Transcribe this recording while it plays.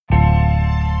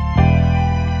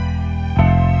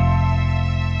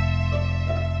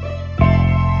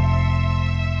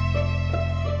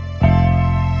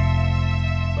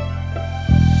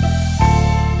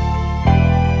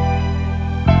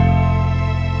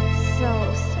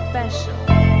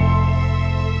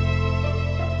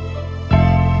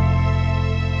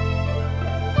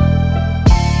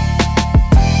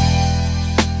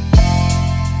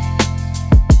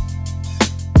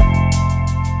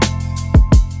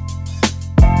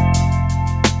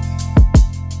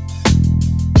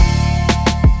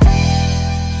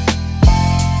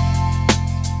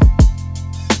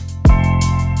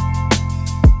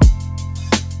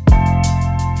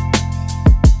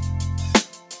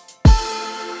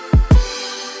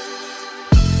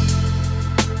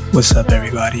What's up,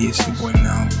 everybody? It's your boy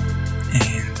Mel,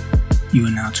 and you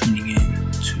are now tuning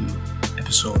in to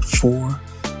episode 4.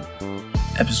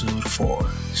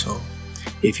 So,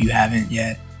 if you haven't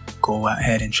yet, go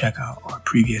ahead and check out our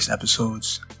previous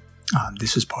episodes.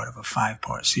 This is part of a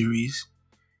 5-part series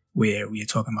where we are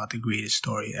talking about the greatest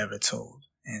story ever told.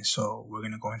 And so, we're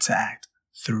going to go into Act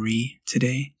 3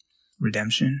 today,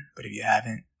 Redemption. But if you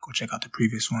haven't, go check out the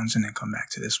previous ones and then come back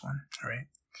to this one. All right.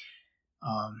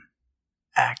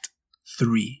 Act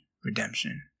 3,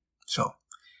 Redemption. So,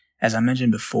 as I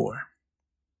mentioned before,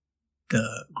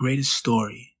 the greatest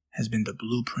story has been the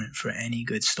blueprint for any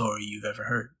good story you've ever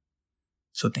heard.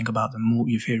 So think about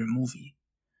your favorite movie,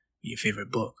 your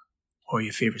favorite book, or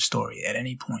your favorite story. At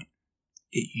any point,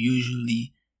 it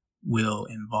usually will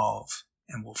involve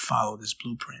and will follow this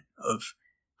blueprint of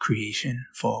creation,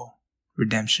 fall,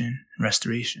 redemption,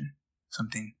 restoration.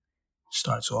 Something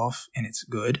starts off and it's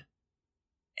good,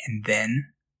 and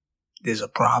then there's a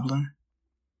problem.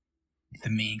 The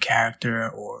main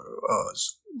character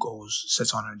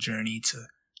sets on a journey to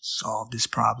solve this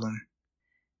problem,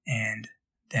 and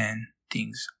then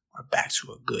things are back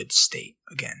to a good state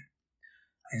again.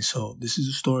 And so this is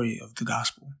the story of the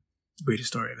gospel, the greatest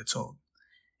story ever told.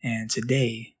 And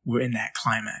today we're in that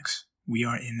climax. We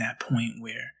are in that point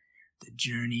where the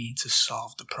journey to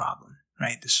solve the problem,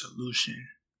 right? The solution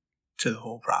to the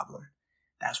whole problem.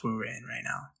 That's where we're in right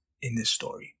now in this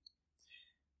story.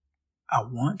 I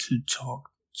want to talk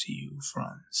to you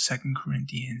from 2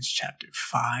 Corinthians chapter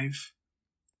 5,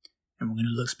 and we're going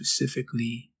to look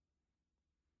specifically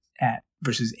at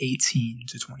verses 18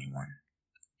 to 21.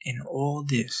 And all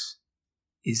this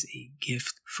is a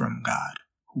gift from God,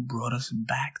 who brought us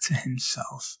back to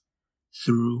himself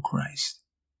through Christ.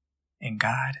 And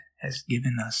God has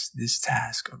given us this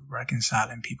task of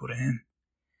reconciling people to him.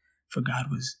 For God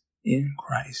was in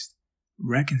Christ,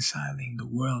 reconciling the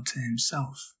world to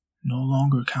himself, no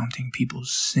longer counting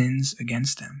people's sins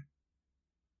against them.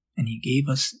 And he gave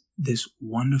us this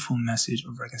wonderful message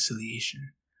of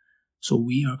reconciliation. So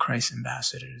we are Christ's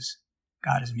ambassadors.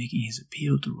 God is making his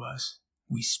appeal through us.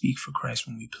 We speak for Christ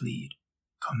when we plead,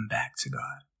 come back to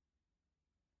God.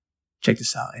 Check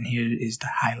this out, and here is the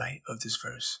highlight of this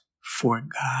verse. For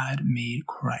God made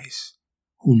Christ,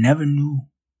 who never knew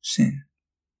sin.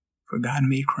 For God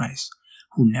made Christ,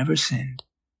 who never sinned,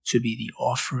 to be the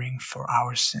offering for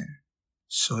our sin,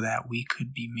 so that we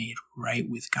could be made right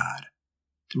with God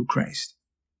through Christ.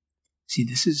 See,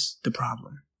 this is the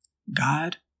problem.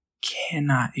 God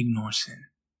cannot ignore sin.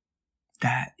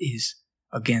 That is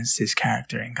against his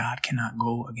character, and God cannot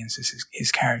go against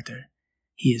his character.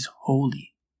 He is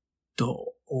holy. The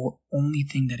only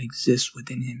thing that exists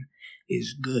within him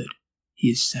is good. He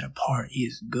is set apart. He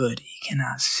is good. He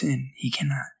cannot sin. He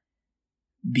cannot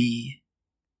be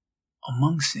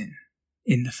among sin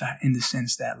in the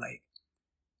sense that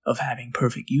of having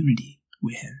perfect unity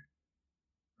with him,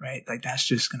 right? That's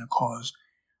just going to cause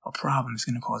a problem. It's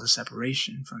going to cause a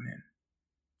separation from him.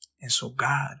 And so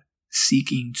God,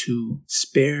 seeking to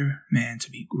spare man, to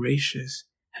be gracious,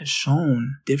 has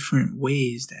shown different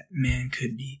ways that man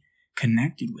could be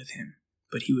connected with him,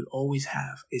 but he would always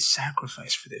have a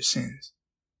sacrifice for their sins.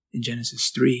 In Genesis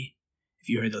 3, if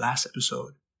you heard the last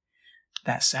episode,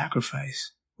 that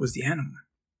sacrifice was the animal.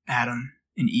 Adam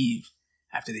and Eve,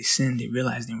 after they sinned, they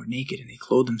realized they were naked and they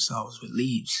clothed themselves with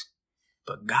leaves.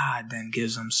 But God then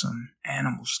gives them some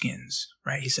animal skins,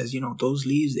 right? He says, those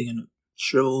leaves, they're going to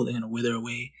shrivel, they're going to wither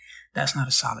away. That's not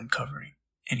a solid covering.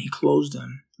 And he clothes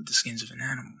them with the skins of an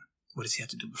animal. What does he have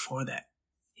to do before that?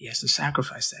 He has to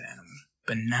sacrifice that animal.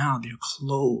 But now they're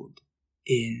clothed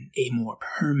in a more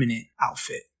permanent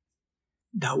outfit.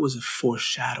 That was a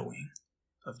foreshadowing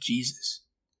of Jesus.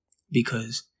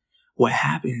 Because what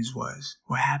happens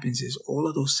is all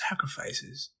of those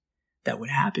sacrifices that would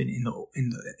happen in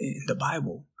the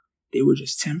Bible, they were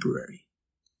just temporary.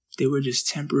 They were just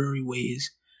temporary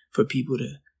ways for people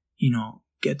to,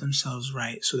 get themselves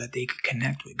right so that they could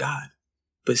connect with God.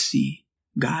 But see,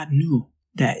 God knew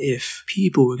that if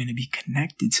people were going to be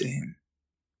connected to him,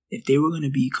 if they were going to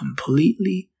be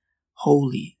completely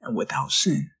holy and without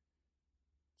sin,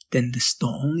 then the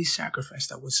only sacrifice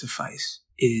that would suffice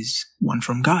is one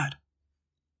from God.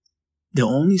 The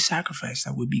only sacrifice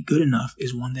that would be good enough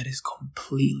is one that is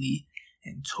completely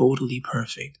and totally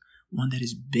perfect, one that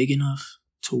is big enough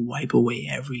to wipe away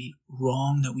every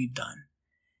wrong that we've done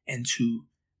and to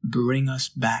bring us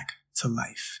back to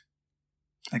life.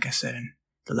 Like I said in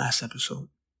the last episode,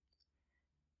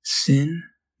 sin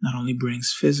not only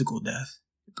brings physical death,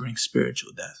 it brings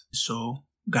spiritual death. So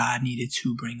God needed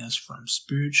to bring us from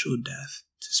spiritual death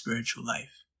to spiritual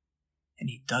life. And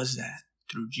he does that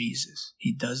through Jesus.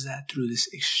 He does that through this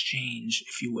exchange,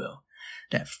 if you will,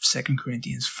 that 2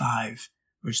 Corinthians 5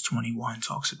 verse 21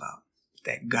 talks about.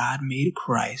 That God made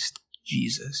Christ,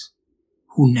 Jesus,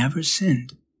 who never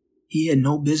sinned. He had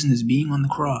no business being on the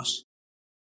cross.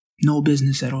 No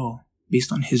business at all,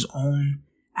 based on his own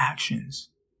actions.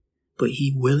 But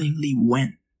he willingly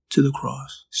went to the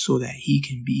cross so that he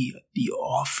can be the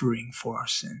offering for our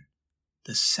sin,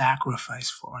 the sacrifice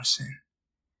for our sin,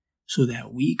 so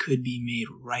that we could be made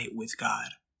right with God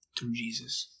through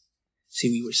Jesus. See,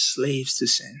 we were slaves to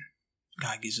sin.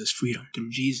 God gives us freedom through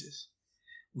Jesus.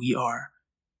 We are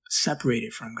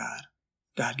separated from God.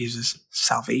 God gives us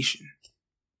salvation.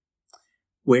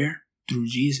 Where? Through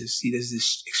Jesus. See, there's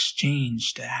this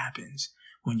exchange that happens.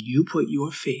 When you put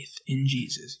your faith in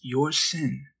Jesus, your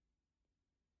sin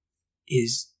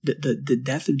is, the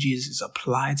death of Jesus is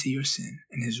applied to your sin,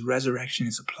 and his resurrection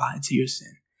is applied to your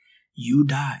sin. You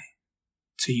die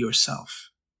to yourself.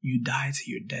 You die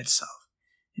to your dead self,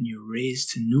 and you're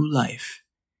raised to new life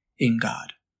in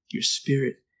God. Your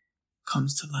spirit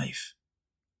comes to life.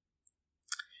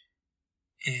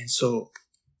 And so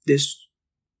there's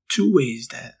two ways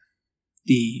that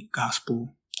the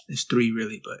gospel, there's three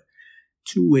really, but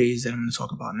two ways that I'm going to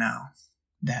talk about now,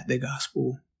 that the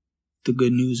gospel, the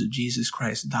good news of Jesus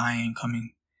Christ dying,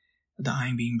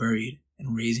 being buried,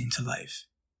 and raising to life.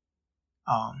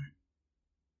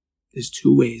 There's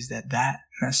two ways that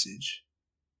message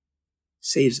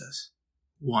saves us.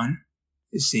 One,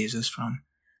 it saves us from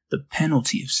the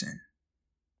penalty of sin.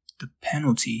 The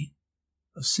penalty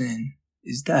of sin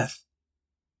is death.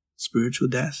 Spiritual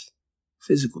death,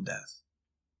 physical death.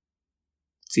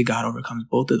 See, God overcomes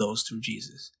both of those through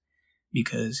Jesus,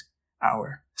 because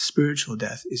our spiritual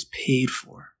death is paid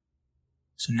for.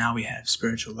 So now we have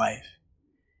spiritual life.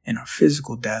 And our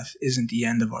physical death isn't the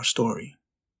end of our story.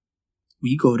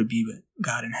 We go to be with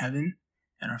God in heaven,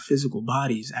 and our physical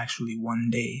bodies actually one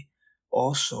day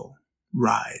also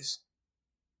rise.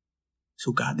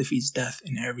 So God defeats death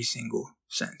in every single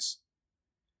sense.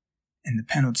 And the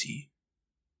penalty,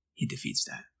 he defeats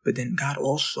that. But then God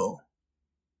also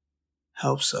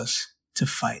helps us to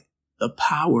fight the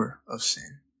power of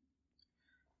sin.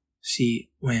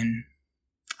 See, when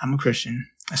I'm a Christian,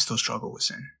 I still struggle with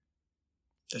sin.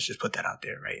 Let's just put that out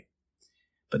there, right?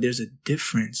 But there's a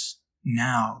difference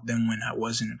now than when I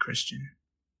wasn't a Christian.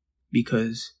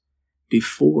 Because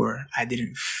before, I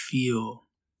didn't feel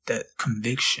that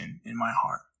conviction in my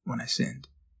heart when I sinned.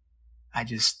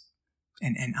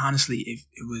 And honestly, if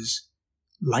it was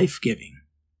life-giving,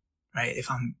 right? If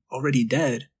I'm already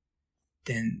dead,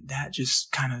 then that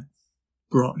just kind of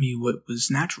brought me what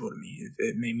was natural to me.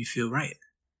 It made me feel right.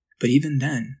 But even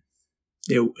then,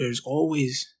 there's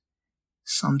always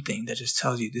something that just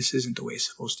tells you this isn't the way it's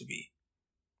supposed to be.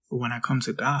 But when I come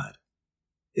to God,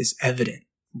 it's evident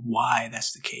why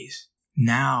that's the case.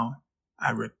 Now I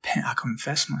repent, I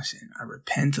confess my sin, I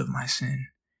repent of my sin,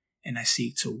 and I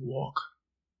seek to walk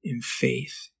in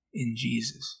faith in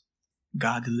Jesus.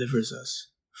 God delivers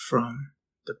us from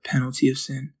the penalty of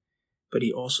sin, but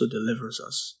he also delivers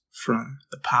us from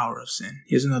the power of sin.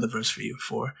 Here's another verse for you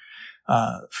for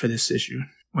this issue.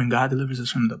 When God delivers us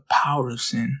from the power of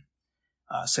sin,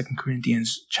 2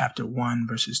 Corinthians chapter 1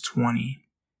 verses 20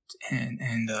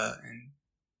 and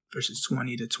verses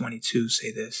 20 to 22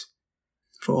 say this: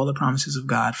 For all the promises of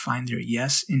God find their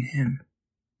yes in him.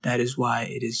 That is why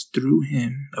it is through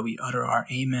him that we utter our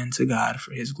amen to God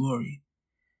for his glory.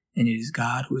 And it is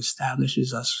God who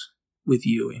establishes us with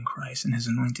you in Christ and has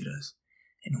anointed us,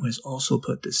 and who has also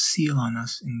put the seal on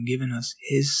us and given us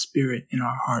his spirit in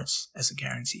our hearts as a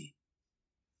guarantee.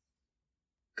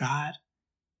 God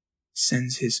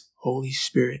sends his Holy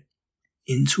Spirit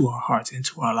into our hearts,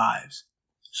 into our lives,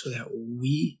 so that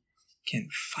we can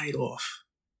fight off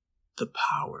the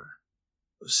power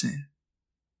of sin.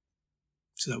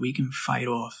 So that we can fight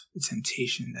off the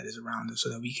temptation that is around us, so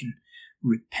that we can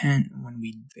repent when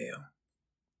we fail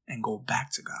and go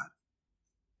back to God.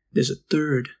 There's a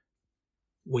third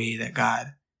way that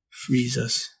God frees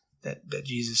us, that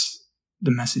Jesus,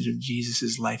 the message of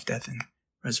Jesus' life, death, and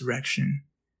resurrection,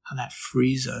 how that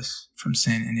frees us from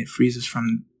sin, and it frees us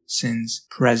from sin's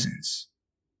presence.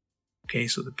 Okay,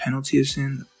 so the penalty of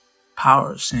sin, the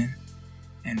power of sin,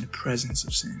 and the presence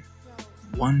of sin.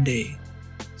 One day,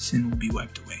 sin will be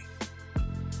wiped away.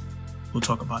 We'll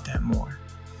talk about that more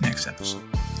next episode.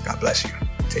 God bless you.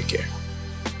 Take care.